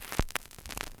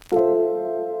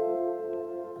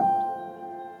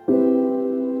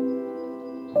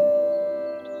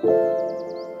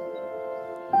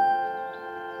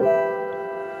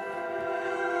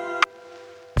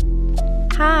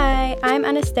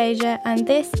Anastasia, and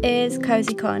this is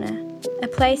Cozy Corner, a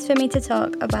place for me to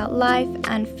talk about life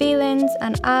and feelings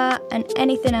and art and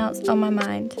anything else on my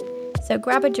mind. So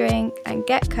grab a drink and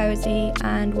get cozy,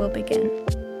 and we'll begin.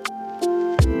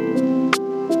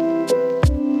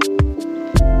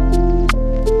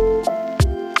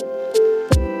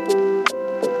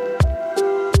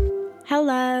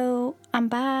 Hello, I'm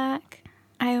back.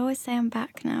 I always say I'm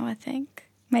back now, I think.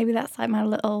 Maybe that's like my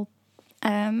little,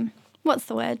 what's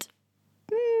the word?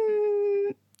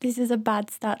 This is a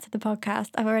bad start to the podcast.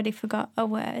 I've already forgot a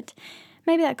word.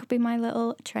 Maybe that could be my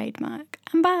little trademark.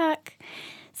 I'm back.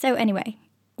 So anyway,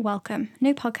 welcome.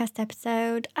 New podcast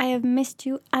episode. I have missed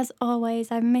you as always.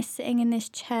 I've missed sitting in this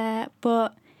chair,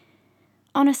 but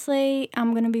honestly, I'm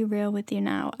going to be real with you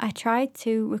now. I tried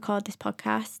to record this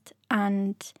podcast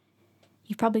and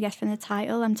you've probably guessed from the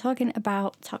title, I'm talking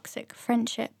about toxic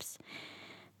friendships.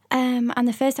 And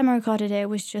the first time I recorded it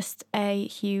was just a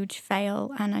huge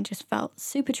fail, and I just felt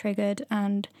super triggered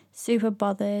and super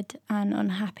bothered and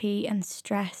unhappy and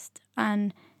stressed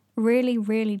and really,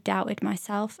 really doubted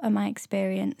myself and my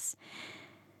experience.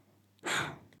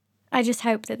 I just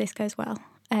hope that this goes well.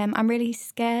 I'm really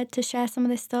scared to share some of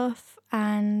this stuff,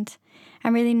 and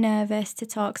I'm really nervous to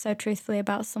talk so truthfully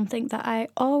about something that I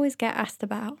always get asked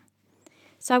about.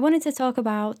 So I wanted to talk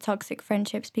about toxic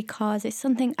friendships because it's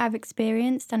something I've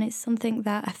experienced and it's something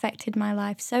that affected my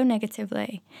life so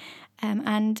negatively.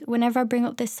 And whenever I bring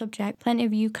up this subject, plenty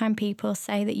of you kind people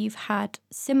say that you've had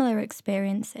similar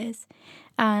experiences.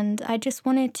 And I just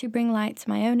wanted to bring light to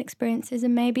my own experiences,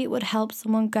 and maybe it would help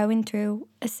someone going through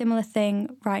a similar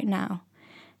thing right now.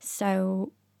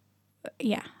 So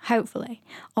yeah, hopefully.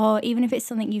 Or even if it's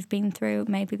something you've been through,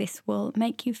 maybe this will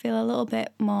make you feel a little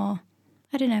bit more,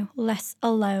 less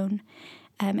alone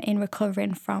in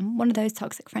recovering from one of those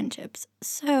toxic friendships.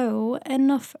 So,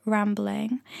 enough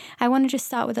rambling. I want to just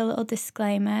start with a little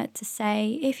disclaimer to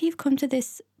say, if you've come to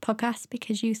this podcast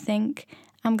because you think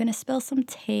I'm going to spill some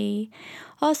tea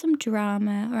or some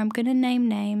drama or I'm going to name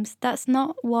names, that's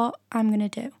not what I'm going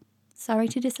to do. Sorry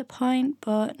to disappoint,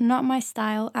 but not my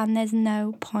style, and there's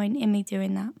no point in me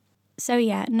doing that. So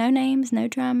yeah, no names, no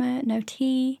drama, no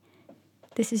tea.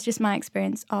 This is just my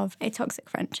experience of a toxic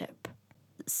friendship.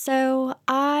 So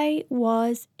I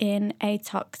was in a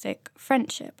toxic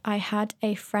friendship. I had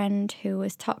a friend who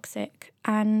was toxic,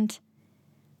 and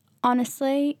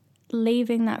honestly,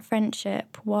 leaving that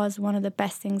friendship was one of the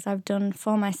best things I've done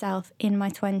for myself in my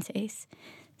 20s.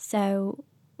 So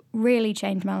really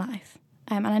changed my life.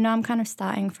 And I know I'm kind of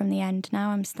starting from the end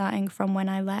now. I'm starting from when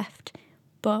I left,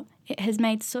 but it has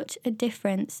made such a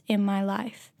difference in my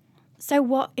life. So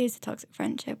what is a toxic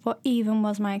friendship? What even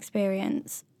was my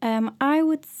experience? I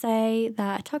would say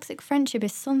that a toxic friendship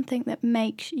is something that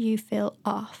makes you feel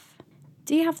off.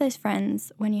 Do you have those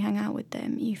friends when you hang out with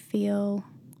them, you feel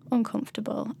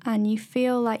uncomfortable and you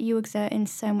feel like you exerting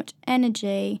so much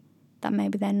energy that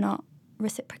maybe they're not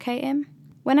reciprocating?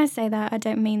 When I say that, I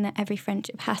don't mean that every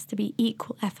friendship has to be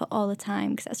equal effort all the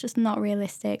time, because that's just not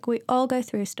realistic. We all go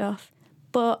through stuff,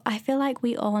 but I feel like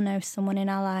we all know someone in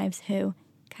our lives who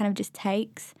kind of just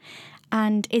takes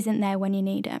and isn't there when you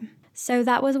need him. So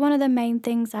that was one of the main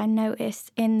things I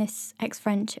noticed in this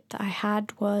ex-friendship that I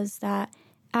had, was that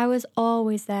I was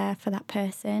always there for that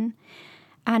person.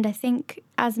 And I think,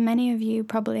 as many of you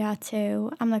probably are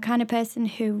too, I'm the kind of person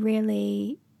who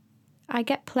really, I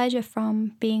get pleasure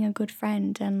from being a good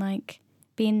friend and like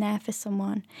being there for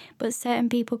someone. But certain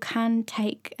people can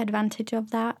take advantage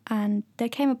of that. And there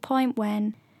came a point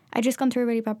when I'd just gone through a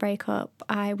really bad breakup.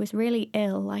 I was really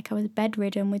ill, like I was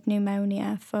bedridden with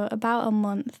pneumonia for about a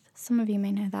month. Some of you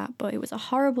may know that, but it was a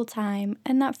horrible time,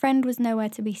 and that friend was nowhere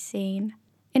to be seen.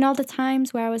 In all the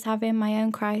times where I was having my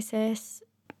own crisis,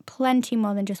 plenty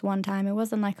more than just one time, it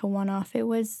wasn't like a one-off, it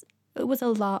was a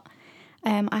lot.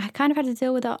 I kind of had to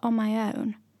deal with it on my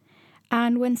own.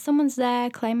 And when someone's there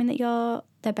claiming that you're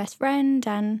their best friend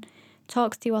and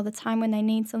talks to you all the time when they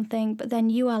need something, but then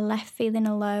you are left feeling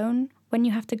alone when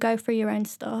you have to go through your own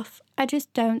stuff, I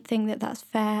just don't think that that's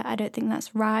fair. I don't think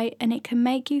that's right. And it can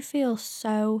make you feel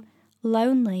so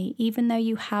lonely, even though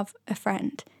you have a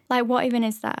friend. Like, what even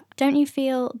is that? Don't you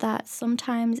feel that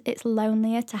sometimes it's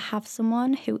lonelier to have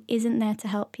someone who isn't there to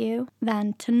help you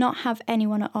than to not have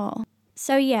anyone at all?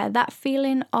 So yeah, that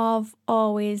feeling of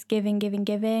always giving,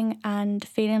 and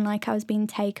feeling like I was being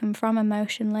taken from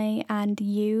emotionally and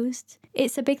used,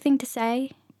 it's a big thing to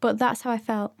say, but that's how I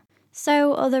felt.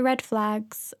 So other red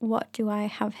flags, what do I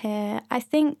have here? I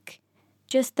think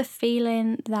just the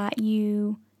feeling that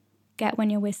you get when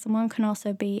you're with someone can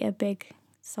also be a big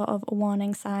sort of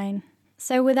warning sign.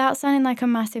 So without sounding like a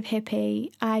massive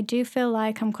hippie, I do feel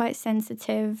like I'm quite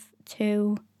sensitive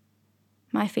to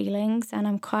my feelings and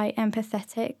I'm quite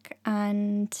empathetic,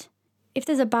 and if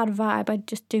there's a bad vibe, I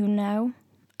just do know.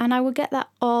 And I would get that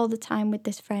all the time with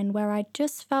this friend where I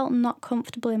just felt not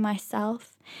comfortable in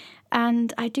myself.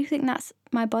 And I do think that's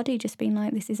my body just being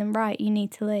like, this isn't right, you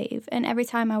need to leave. And every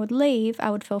time I would leave,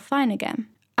 I would feel fine again.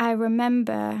 I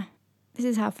remember, this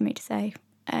is hard for me to say,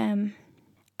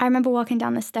 I remember walking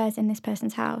down the stairs in this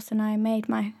person's house and I made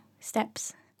my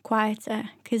steps quieter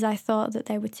because I thought that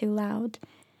they were too loud.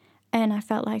 And I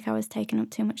felt like I was taking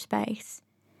up too much space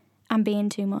and being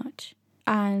too much.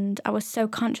 And I was so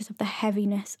conscious of the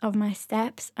heaviness of my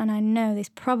steps. And I know this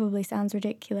probably sounds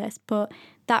ridiculous, but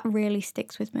that really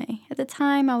sticks with me. At the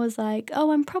time, I was like,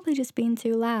 oh, I'm probably just being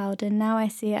too loud. And now I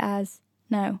see it as,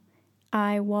 no,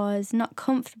 I was not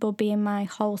comfortable being my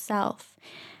whole self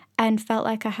and felt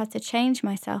like I had to change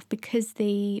myself because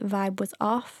the vibe was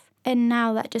off. And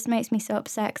now that just makes me so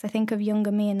upset because I think of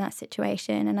younger me in that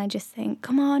situation and I just think,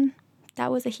 come on,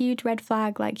 that was a huge red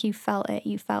flag, like you felt it,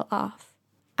 you felt off.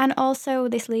 And also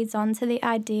this leads on to the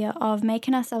idea of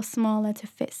making ourselves smaller to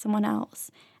fit someone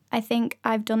else. I think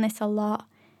I've done this a lot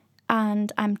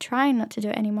and I'm trying not to do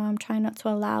it anymore. I'm trying not to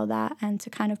allow that and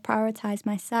to kind of prioritize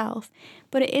myself.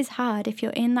 But it is hard if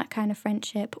you're in that kind of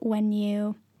friendship when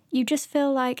you just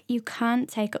feel like you can't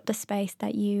take up the space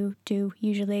that you do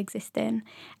usually exist in.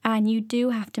 And you do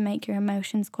have to make your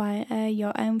emotions quieter,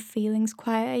 your own feelings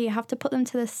quieter. You have to put them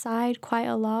to the side quite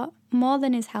a lot, more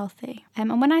than is healthy.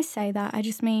 And when I say that, I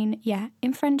just mean, yeah,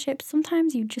 in friendships,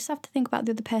 sometimes you just have to think about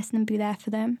the other person and be there for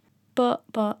them. But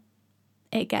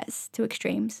it gets to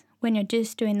extremes when you're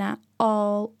just doing that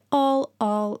all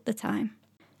the time.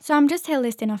 So I'm just here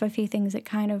listing off a few things that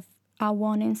kind of are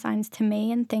warning signs to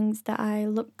me and things that I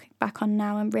look back on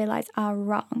now and realise are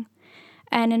wrong.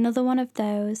 And another one of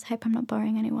those, hope I'm not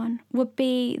boring anyone, would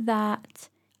be that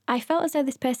I felt as though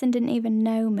this person didn't even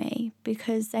know me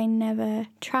because they never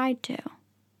tried to.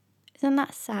 Isn't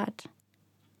that sad?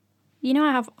 You know,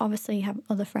 I obviously have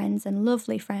other friends and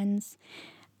lovely friends,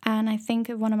 and I think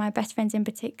of one of my best friends in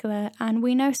particular, and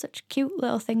we know such cute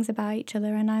little things about each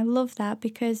other, and I love that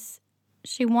because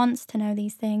she wants to know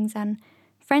these things, and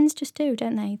friends just do,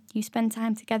 don't they? You spend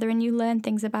time together and you learn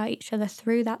things about each other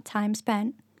through that time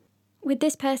spent. With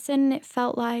this person, it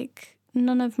felt like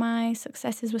none of my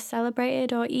successes were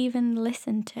celebrated or even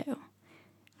listened to.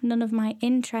 None of my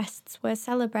interests were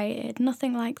celebrated,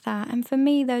 nothing like that. And for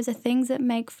me, those are things that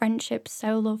make friendships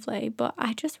so lovely. But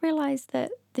I just realised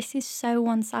that this is so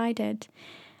one-sided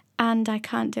and I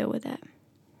can't deal with it.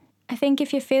 I think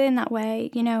if you're feeling that way,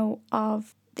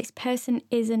 of this person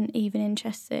isn't even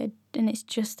interested and it's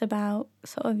just about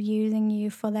sort of using you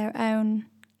for their own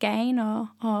gain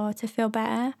or to feel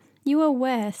better, you are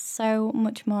worth so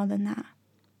much more than that.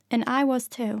 And I was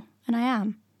too, and I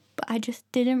am, but I just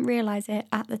didn't realise it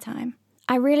at the time.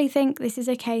 I really think this is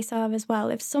a case of as well,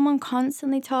 if someone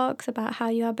constantly talks about how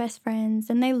you are best friends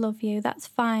and they love you, that's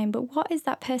fine, but what is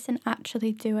that person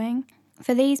actually doing?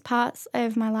 For these parts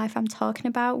of my life I'm talking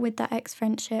about with that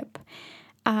ex-friendship,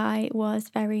 I was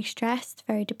very stressed,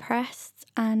 very depressed,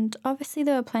 and obviously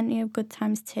there were plenty of good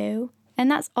times too. And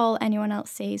that's all anyone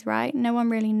else sees, right? No one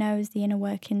really knows the inner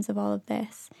workings of all of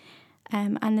this.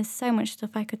 And there's so much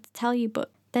stuff I could tell you,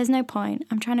 but there's no point.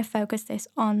 I'm trying to focus this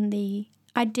on the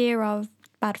idea of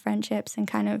bad friendships and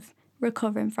kind of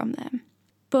recovering from them.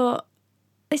 But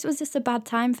this was just a bad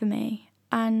time for me.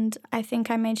 And I think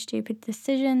I made stupid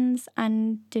decisions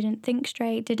and didn't think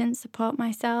straight, didn't support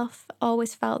myself,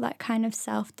 always felt that kind of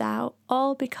self-doubt,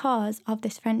 all because of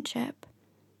this friendship.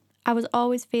 I was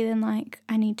always feeling like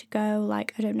I need to go,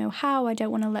 like I don't know how, I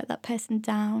don't want to let that person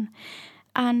down.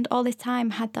 And all this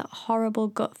time had that horrible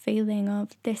gut feeling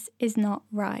of this is not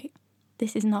right.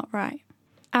 This is not right.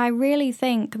 I really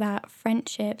think that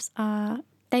friendships are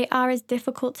as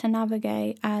difficult to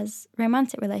navigate as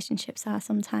romantic relationships are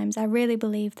sometimes. I really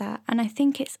believe that. And I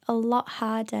think it's a lot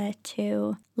harder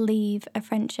to leave a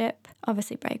friendship.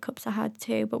 Obviously, breakups are hard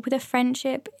too. But with a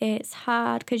friendship, it's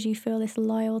hard because you feel this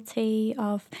loyalty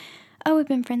of, oh, we've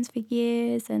been friends for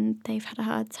years and they've had a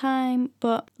hard time.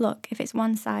 But look, if it's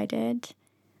one-sided,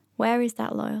 where is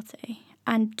that loyalty?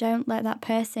 And don't let that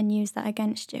person use that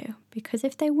against you. Because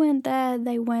if they weren't there,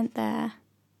 they weren't there.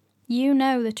 You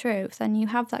know the truth and you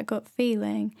have that gut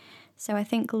feeling. So I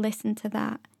think listen to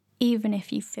that, even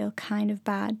if you feel kind of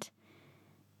bad.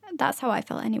 That's how I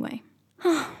felt anyway.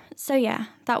 So yeah,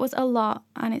 that was a lot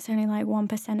and it's only like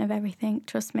 1% of everything,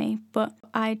 trust me. But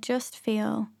I just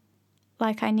feel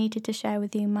like I needed to share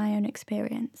with you my own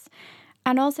experience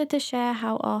and also to share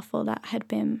how awful that had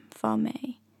been for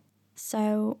me.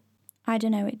 So I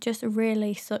don't know, it just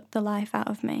really sucked the life out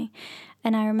of me.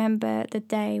 And I remember the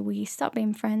day we stopped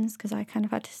being friends because I kind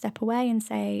of had to step away and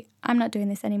say, I'm not doing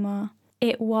this anymore.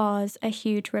 It was a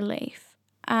huge relief.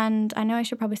 And I know I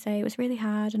should probably say it was really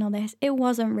hard and all this. It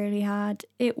wasn't really hard.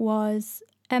 It was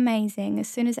amazing. As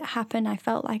soon as it happened, I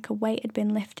felt like a weight had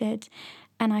been lifted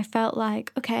and I felt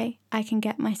like, okay, I can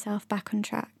get myself back on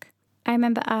track. I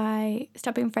remember I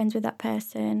stopped being friends with that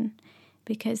person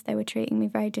because they were treating me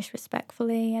very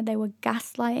disrespectfully and they were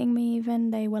gaslighting me even.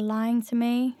 They were lying to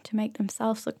me to make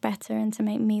themselves look better and to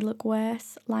make me look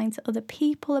worse, lying to other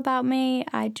people about me.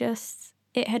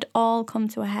 It had all come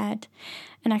to a head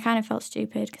and I kind of felt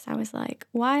stupid because I was like,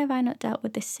 why have I not dealt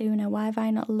with this sooner? Why have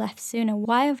I not left sooner?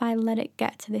 Why have I let it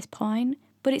get to this point?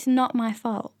 But it's not my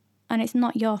fault and it's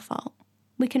not your fault.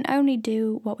 We can only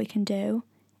do what we can do.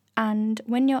 And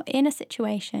when you're in a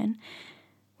situation,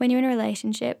 when you're in a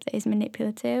relationship that is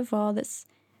manipulative or that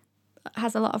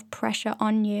has a lot of pressure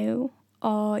on you,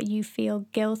 or you feel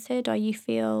guilted or you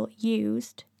feel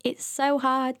used, it's so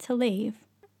hard to leave.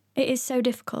 It is so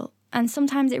difficult. And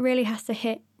sometimes it really has to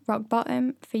hit rock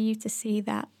bottom for you to see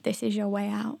that this is your way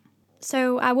out.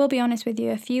 So I will be honest with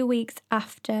you, a few weeks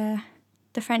after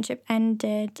the friendship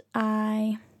ended,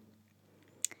 I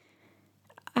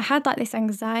had like this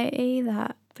anxiety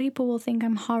that people will think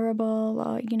I'm horrible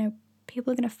or,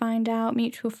 people are going to find out,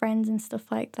 mutual friends and stuff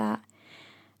like that.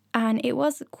 And it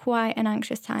was quite an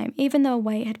anxious time. Even though a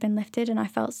weight had been lifted and I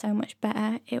felt so much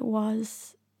better, it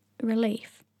was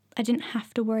relief. I didn't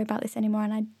have to worry about this anymore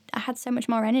and I had so much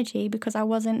more energy because I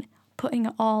wasn't putting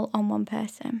it all on one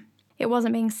person. It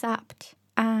wasn't being sapped.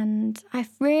 And I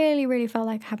really, really felt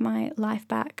like I had my life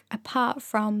back, apart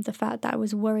from the fact that I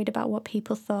was worried about what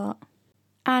people thought.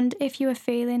 And if you are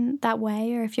feeling that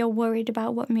way, or if you're worried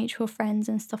about what mutual friends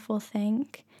and stuff will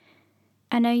think,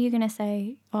 I know you're going to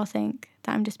say or think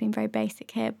that I'm just being very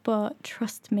basic here, but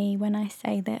trust me when I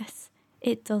say this,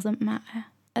 it doesn't matter.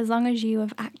 As long as you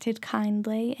have acted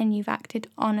kindly and you've acted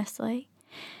honestly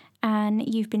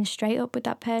and you've been straight up with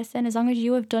that person, as long as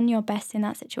you have done your best in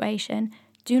that situation,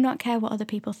 do not care what other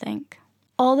people think.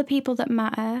 All the people that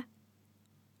matter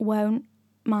won't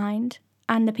mind,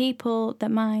 and the people that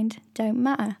mind don't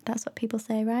matter. That's what people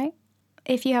say, right?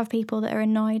 If you have people that are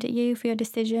annoyed at you for your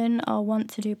decision or want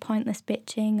to do pointless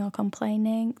bitching or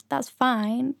complaining, that's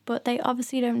fine, but they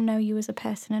obviously don't know you as a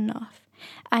person enough.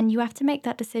 And you have to make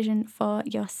that decision for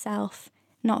yourself,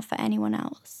 not for anyone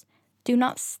else. Do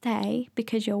not stay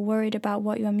because you're worried about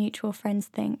what your mutual friends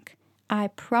think. I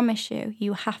promise you,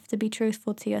 you have to be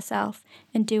truthful to yourself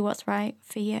and do what's right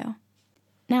for you.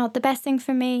 Now, the best thing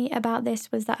for me about this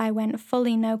was that I went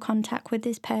fully no contact with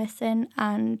this person,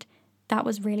 and that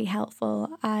was really helpful.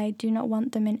 I do not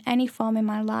want them in any form in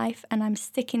my life, and I'm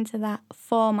sticking to that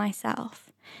for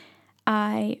myself.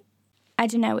 I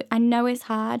don't know, I know it's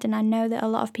hard, and I know that a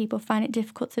lot of people find it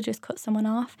difficult to just cut someone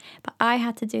off, but I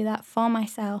had to do that for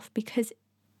myself because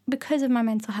of my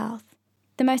mental health.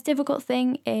 The most difficult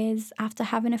thing is after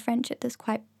having a friendship that's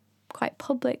quite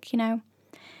public,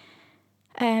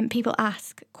 people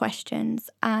ask questions,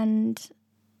 and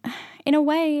in a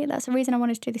way, that's the reason I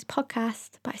wanted to do this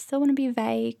podcast, but I still want to be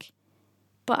vague.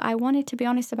 But I wanted to be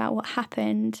honest about what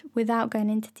happened without going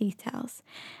into details,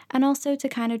 and also to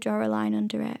kind of draw a line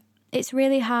under it. It's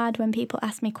really hard when people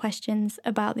ask me questions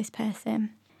about this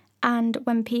person, and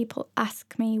when people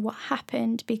ask me what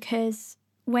happened, because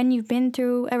when you've been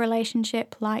through a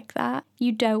relationship like that,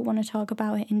 you don't want to talk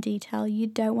about it in detail. You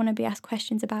don't want to be asked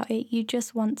questions about it. You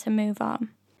just want to move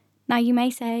on. Now, you may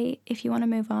say, if you want to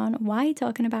move on, why are you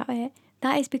talking about it?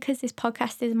 That is because this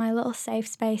podcast is my little safe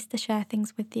space to share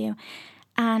things with you.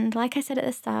 And like I said at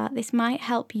the start, this might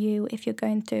help you if you're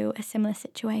going through a similar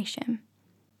situation.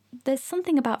 There's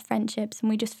something about friendships and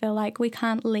we just feel like we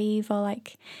can't leave, or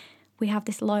like we have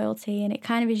this loyalty and it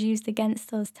kind of is used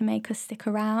against us to make us stick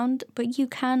around. But you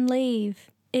can leave.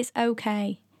 It's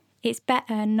okay. It's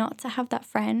better not to have that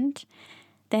friend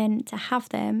than to have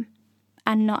them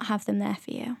and not have them there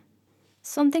for you.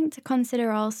 Something to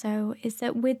consider also is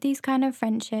that with these kind of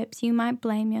friendships, you might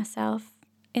blame yourself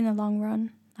in the long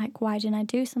run. Like, why didn't I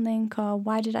do something, or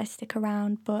why did I stick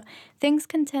around? But things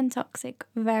can turn toxic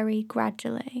very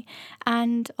gradually.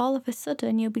 And all of a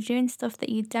sudden, you'll be doing stuff that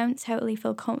you don't totally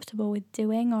feel comfortable with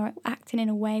doing, or acting in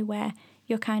a way where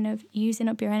you're kind of using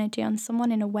up your energy on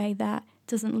someone in a way that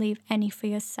doesn't leave any for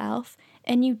yourself.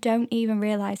 And you don't even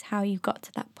realize how you got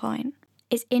to that point.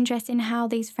 It's interesting how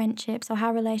these friendships or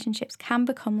how relationships can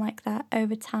become like that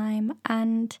over time.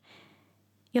 And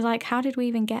you're like, how did we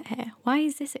even get here? Why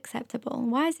is this acceptable?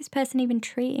 Why is this person even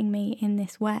treating me in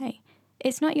this way?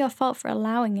 It's not your fault for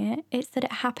allowing it. It's that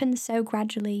it happens so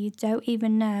gradually you don't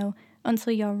even know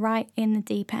until you're right in the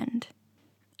deep end.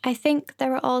 I think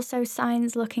there are also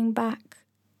signs looking back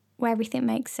where everything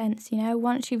makes sense,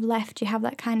 Once you've left, you have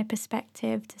that kind of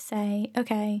perspective to say,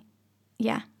 okay,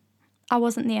 yeah, I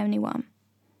wasn't the only one.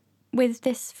 With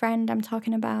this friend I'm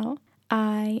talking about,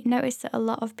 I noticed that a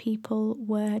lot of people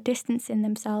were distancing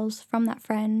themselves from that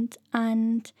friend,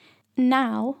 and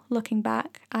now, looking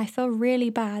back, I feel really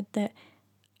bad that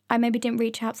I maybe didn't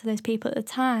reach out to those people at the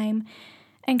time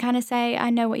and kind of say, I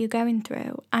know what you're going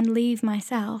through, and leave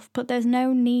myself, but there's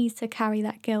no need to carry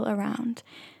that guilt around.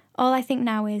 All I think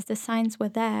now is the signs were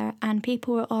there and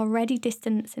people were already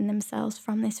distancing themselves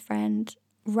from this friend,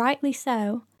 rightly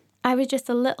so. I was just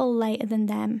a little later than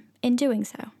them in doing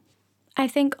so. I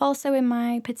think also in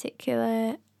my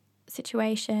particular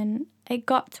situation, it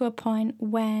got to a point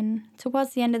when,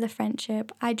 towards the end of the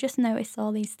friendship, I just noticed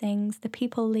all these things, the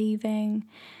people leaving,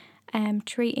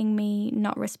 treating me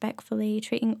not respectfully,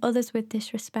 treating others with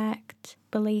disrespect,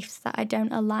 beliefs that I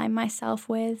don't align myself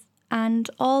with, and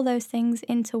all those things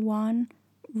into one.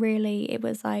 Really, it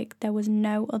was like there was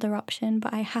no other option,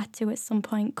 but I had to at some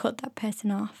point cut that person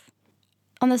off.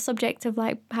 On the subject of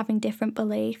having different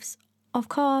beliefs, of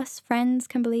course, friends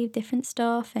can believe different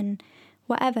stuff and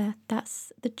whatever.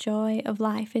 That's the joy of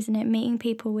life, isn't it? Meeting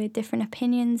people with different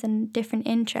opinions and different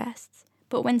interests.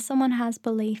 But when someone has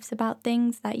beliefs about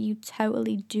things that you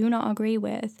totally do not agree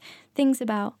with, things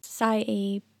about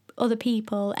society, other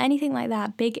people, anything like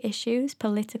that, big issues,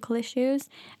 political issues,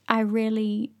 I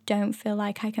really don't feel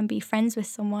like I can be friends with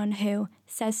someone who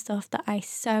says stuff that I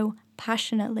so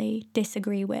passionately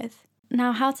disagree with.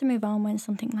 Now, how to move on when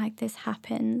something like this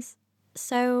happens?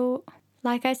 So,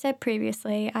 like I said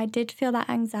previously, I did feel that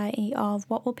anxiety of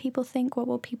what will people think, what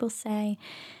will people say?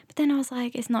 But then I was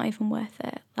like, it's not even worth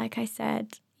it. Like I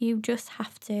said, you just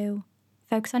have to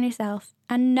focus on yourself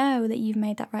and know that you've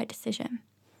made that right decision.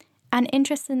 And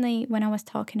interestingly, when I was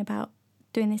talking about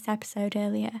doing this episode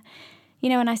earlier,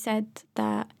 when I said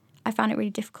that I found it really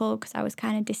difficult because I was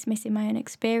kind of dismissing my own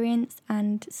experience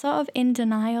and sort of in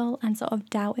denial and sort of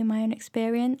doubting my own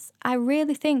experience, I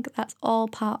really think that's all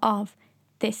part of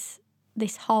this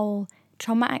whole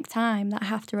traumatic time that I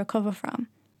have to recover from.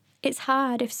 It's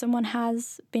hard if someone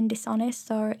has been dishonest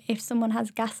or if someone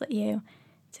has gaslit you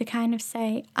to kind of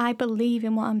say, I believe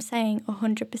in what I'm saying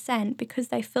 100%, because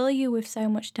they fill you with so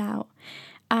much doubt.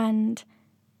 And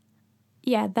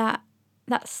yeah, that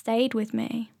stayed with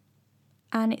me.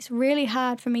 And it's really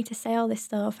hard for me to say all this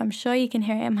stuff. I'm sure you can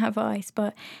hear it in my voice,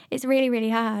 but it's really,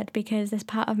 really hard because there's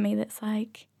part of me that's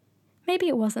like, maybe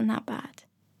it wasn't that bad.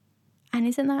 And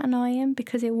isn't that annoying?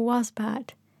 Because it was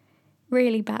bad.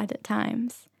 Really bad at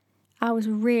times. I was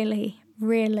really,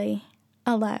 really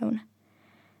alone.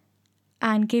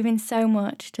 And giving so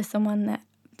much to someone that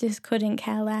just couldn't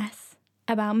care less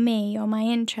about me or my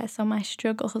interests or my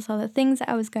struggles or the things that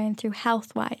I was going through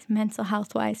health-wise, mental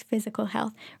health-wise, physical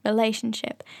health,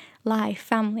 relationship, life,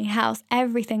 family, house,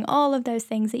 everything, all of those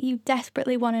things that you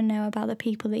desperately want to know about the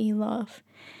people that you love.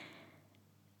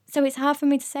 So it's hard for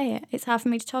me to say it. It's hard for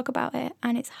me to talk about it.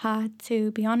 And it's hard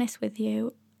to be honest with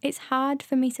you. It's hard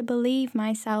for me to believe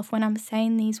myself when I'm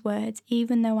saying these words,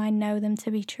 even though I know them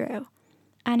to be true.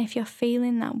 And if you're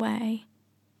feeling that way,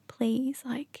 please,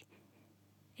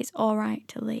 it's all right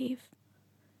to leave.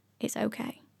 It's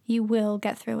okay. You will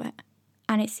get through it.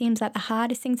 And it seems like the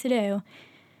hardest thing to do,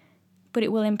 but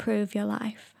it will improve your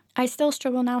life. I still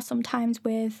struggle now sometimes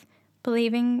with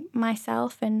believing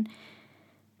myself and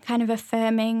kind of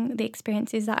affirming the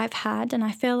experiences that I've had. And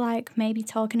I feel like maybe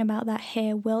talking about that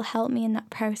here will help me in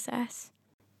that process.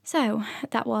 So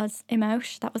that was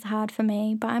emotion. That was hard for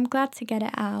me, but I'm glad to get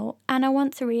it out. And I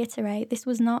want to reiterate, this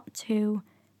was not to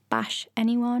bash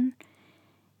anyone.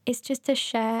 It's just to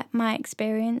share my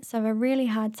experience of a really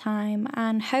hard time.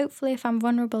 And hopefully if I'm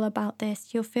vulnerable about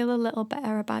this, you'll feel a little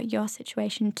better about your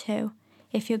situation too,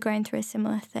 if you're going through a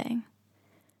similar thing.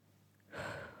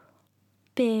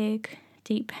 Big,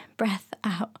 deep breath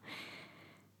out.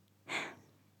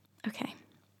 Okay,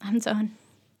 I'm done.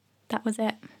 That was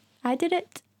it. I did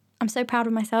it. I'm so proud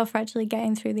of myself for actually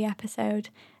getting through the episode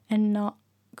and not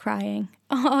crying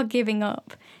or giving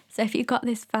up. So if you got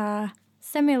this far,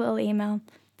 send me a little email.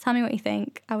 Tell me what you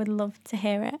think. I would love to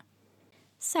hear it.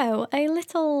 So a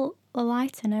little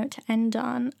lighter note to end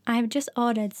on. I've just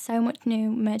ordered so much new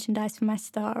merchandise for my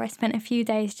store. I spent a few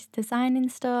days just designing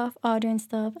stuff, ordering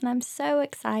stuff, and I'm so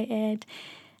excited.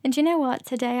 And you know what?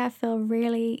 Today I feel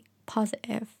really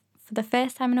positive. For the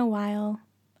first time in a while,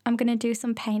 I'm going to do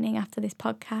some painting after this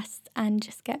podcast and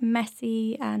just get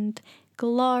messy and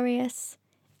glorious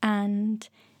and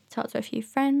talk to a few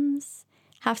friends,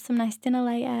 have some nice dinner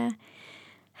later.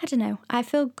 I don't know, I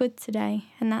feel good today,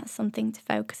 and that's something to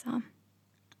focus on.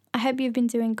 I hope you've been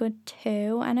doing good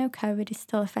too. I know COVID is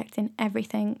still affecting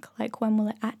everything, like when will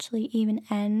it actually even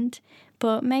end?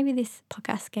 But maybe this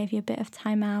podcast gave you a bit of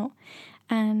time out.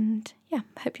 And yeah,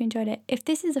 I hope you enjoyed it. If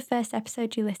this is the first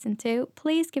episode you listen to,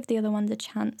 please give the other ones a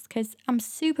chance because I'm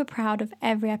super proud of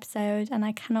every episode and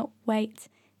I cannot wait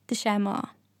to share more.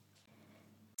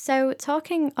 So,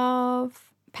 talking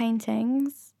of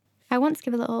paintings, I want to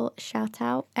give a little shout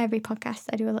out. Every podcast,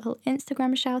 I do a little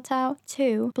Instagram shout out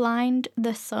to Blind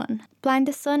the Sun. Blind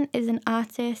the Sun is an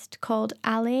artist called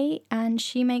Ali, and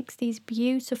she makes these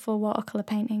beautiful watercolour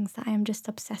paintings that I am just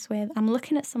obsessed with. I'm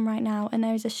looking at some right now, and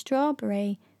there's a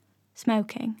strawberry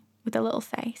smoking with a little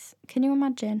face. Can you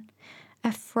imagine?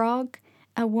 A frog,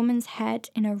 a woman's head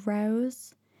in a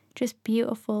rose. Just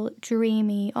beautiful,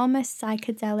 dreamy, almost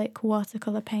psychedelic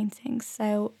watercolour paintings.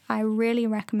 So I really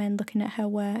recommend looking at her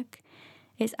work.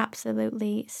 It's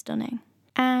absolutely stunning.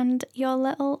 And your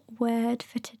little word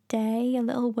for today, your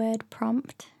little word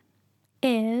prompt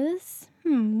is,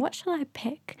 what shall I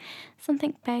pick?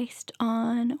 Something based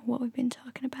on what we've been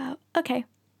talking about. Okay,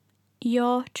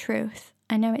 your truth.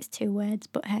 I know it's 2 words,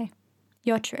 but hey,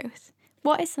 your truth.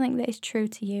 What is something that is true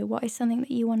to you? What is something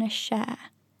that you want to share?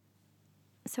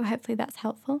 So hopefully that's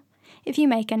helpful. If you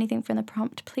make anything from the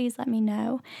prompt, please let me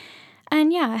know.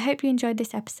 And yeah, I hope you enjoyed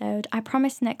this episode. I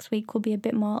promise next week will be a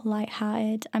bit more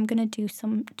lighthearted. I'm going to do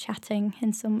some chatting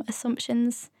and some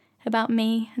assumptions about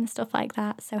me and stuff like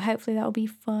that. So hopefully that will be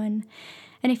fun.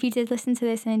 And if you did listen to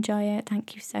this and enjoy it,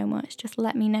 thank you so much. Just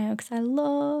let me know because I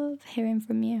love hearing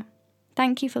from you.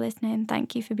 Thank you for listening.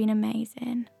 Thank you for being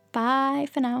amazing. Bye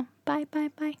for now. Bye,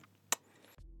 bye, bye.